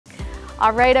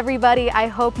All right, everybody, I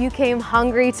hope you came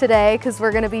hungry today because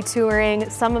we're going to be touring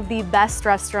some of the best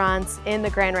restaurants in the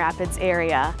Grand Rapids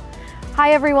area.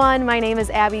 Hi everyone, my name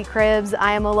is Abby Cribbs.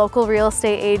 I am a local real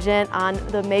estate agent on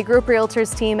the Group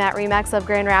Realtors team at RE/MAX of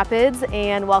Grand Rapids,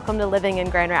 and welcome to Living in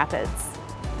Grand Rapids.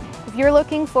 If you're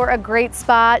looking for a great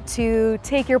spot to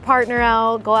take your partner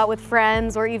out, go out with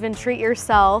friends, or even treat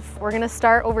yourself, we're going to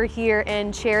start over here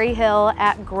in Cherry Hill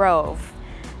at Grove.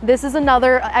 This is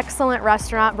another excellent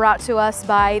restaurant brought to us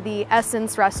by the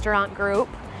Essence Restaurant Group.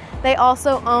 They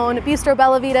also own Bistro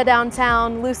Bella Vita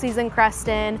downtown, Lucy's in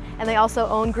Creston, and they also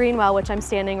own Greenwell, which I'm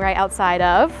standing right outside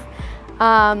of.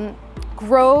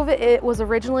 Grove, it was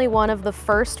originally one of the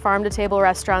first farm-to-table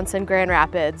restaurants in Grand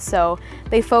Rapids, so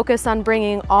they focus on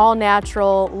bringing all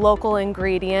natural, local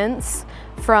ingredients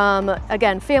from,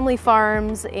 again, family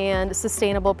farms and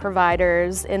sustainable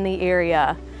providers in the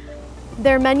area.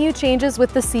 Their menu changes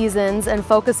with the seasons and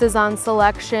focuses on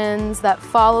selections that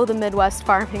follow the Midwest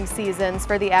farming seasons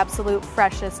for the absolute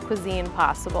freshest cuisine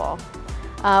possible.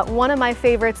 One of my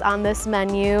favorites on this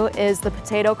menu is the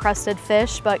potato crusted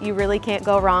fish, but you really can't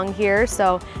go wrong here.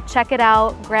 So check it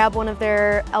out, grab one of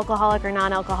their alcoholic or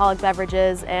non-alcoholic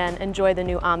beverages, and enjoy the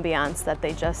new ambiance that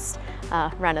they just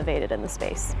renovated in the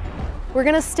space. We're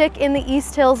gonna stick in the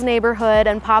East Hills neighborhood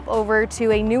and pop over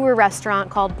to a newer restaurant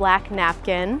called Black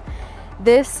Napkin.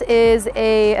 This is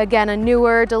again, a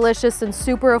newer, delicious, and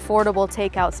super affordable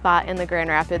takeout spot in the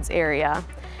Grand Rapids area.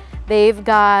 They've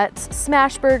got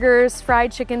smash burgers,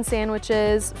 fried chicken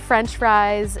sandwiches, French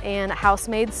fries, and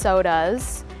house-made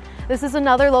sodas. This is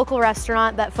another local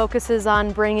restaurant that focuses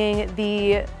on bringing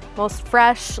the most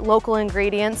fresh local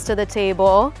ingredients to the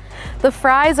table. The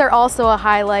fries are also a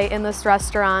highlight in this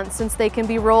restaurant since they can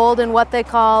be rolled in what they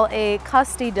call a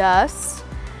custy dust.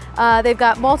 They've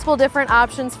got multiple different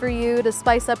options for you to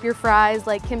spice up your fries,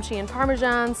 like kimchi and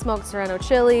parmesan, smoked serrano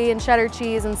chili, and cheddar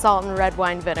cheese, and salt and red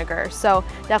wine vinegar. So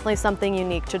definitely something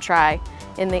unique to try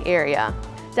in the area.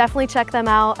 Definitely check them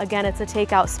out. Again, it's a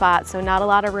takeout spot, so not a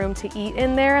lot of room to eat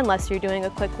in there unless you're doing a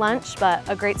quick lunch, but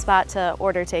a great spot to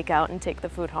order takeout and take the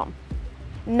food home.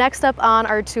 Next up on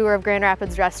our tour of Grand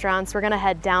Rapids restaurants, we're gonna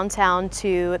head downtown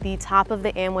to the top of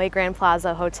the Amway Grand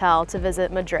Plaza Hotel to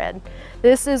visit Madrid.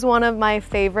 This is one of my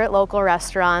favorite local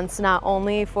restaurants, not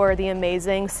only for the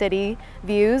amazing city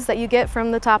views that you get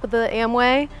from the top of the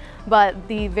Amway, but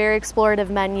the very explorative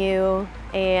menu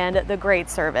and the great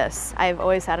service. I've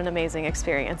always had an amazing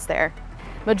experience there.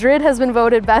 Madrid has been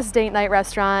voted best date night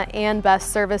restaurant and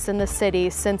best service in the city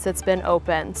since it's been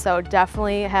open, so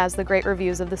definitely has the great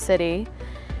reviews of the city.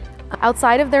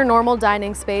 Outside of their normal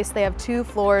dining space, they have 2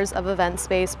 floors of event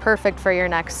space perfect for your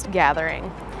next gathering,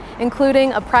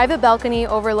 including a private balcony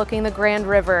overlooking the Grand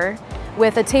River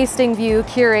with a tasting view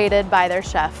curated by their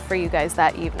chef for you guys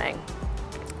that evening.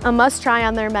 A must-try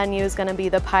on their menu is going to be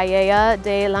the paella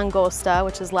de langosta,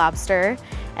 which is lobster,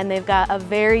 and they've got a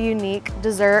very unique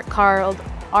dessert called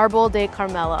Arbol de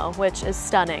Carmelo, which is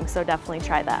stunning, so definitely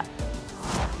try that.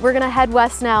 We're gonna head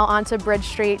west now onto Bridge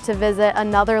Street to visit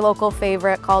another local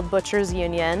favorite called Butcher's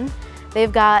Union.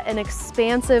 They've got an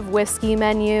expansive whiskey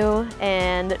menu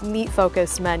and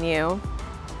meat-focused menu.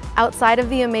 Outside of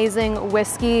the amazing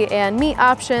whiskey and meat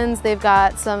options, they've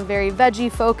got some very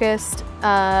veggie-focused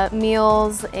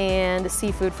meals and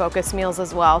seafood-focused meals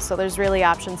as well, so there's really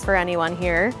options for anyone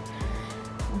here.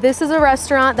 This is a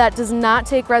restaurant that does not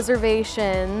take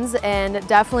reservations and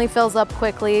definitely fills up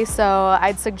quickly, so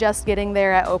I'd suggest getting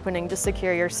there at opening to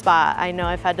secure your spot. I know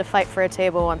I've had to fight for a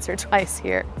table once or twice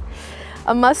here.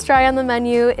 A must-try on the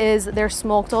menu is their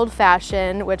smoked old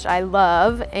fashioned, which I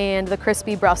love, and the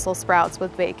crispy Brussels sprouts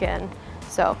with bacon.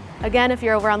 So again, if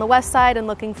you're over on the west side and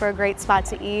looking for a great spot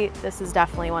to eat, this is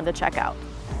definitely one to check out.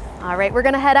 All right, we're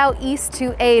gonna head out east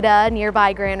to Ada,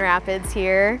 nearby Grand Rapids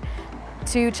here,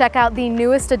 to check out the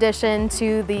newest addition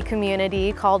to the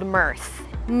community called Myrth.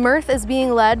 Myrth is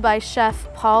being led by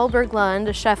Chef Paul Berglund,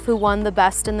 a chef who won the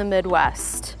Best in the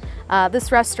Midwest.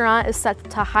 This restaurant is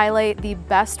set to highlight the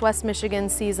best West Michigan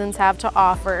seasons have to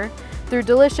offer through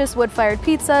delicious wood-fired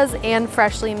pizzas and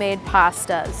freshly made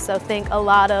pastas. So think a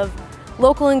lot of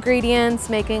local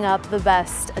ingredients making up the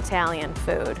best Italian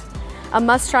food. A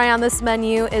must-try on this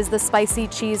menu is the spicy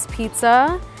cheese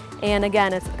pizza. And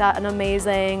again, it's got an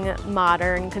amazing,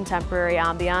 modern, contemporary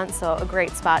ambiance, so a great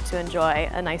spot to enjoy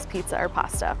a nice pizza or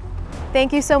pasta.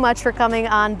 Thank you so much for coming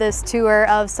on this tour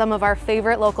of some of our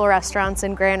favorite local restaurants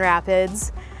in Grand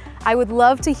Rapids. I would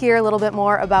love to hear a little bit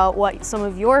more about what some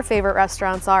of your favorite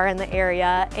restaurants are in the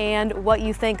area and what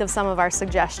you think of some of our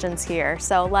suggestions here.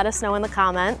 So let us know in the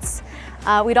comments.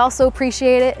 We'd also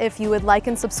appreciate it if you would like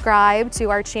and subscribe to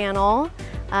our channel.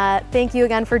 Thank you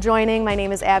again for joining. My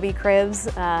name is Abby Cribbs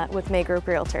with Group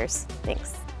Realtors.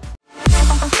 Thanks.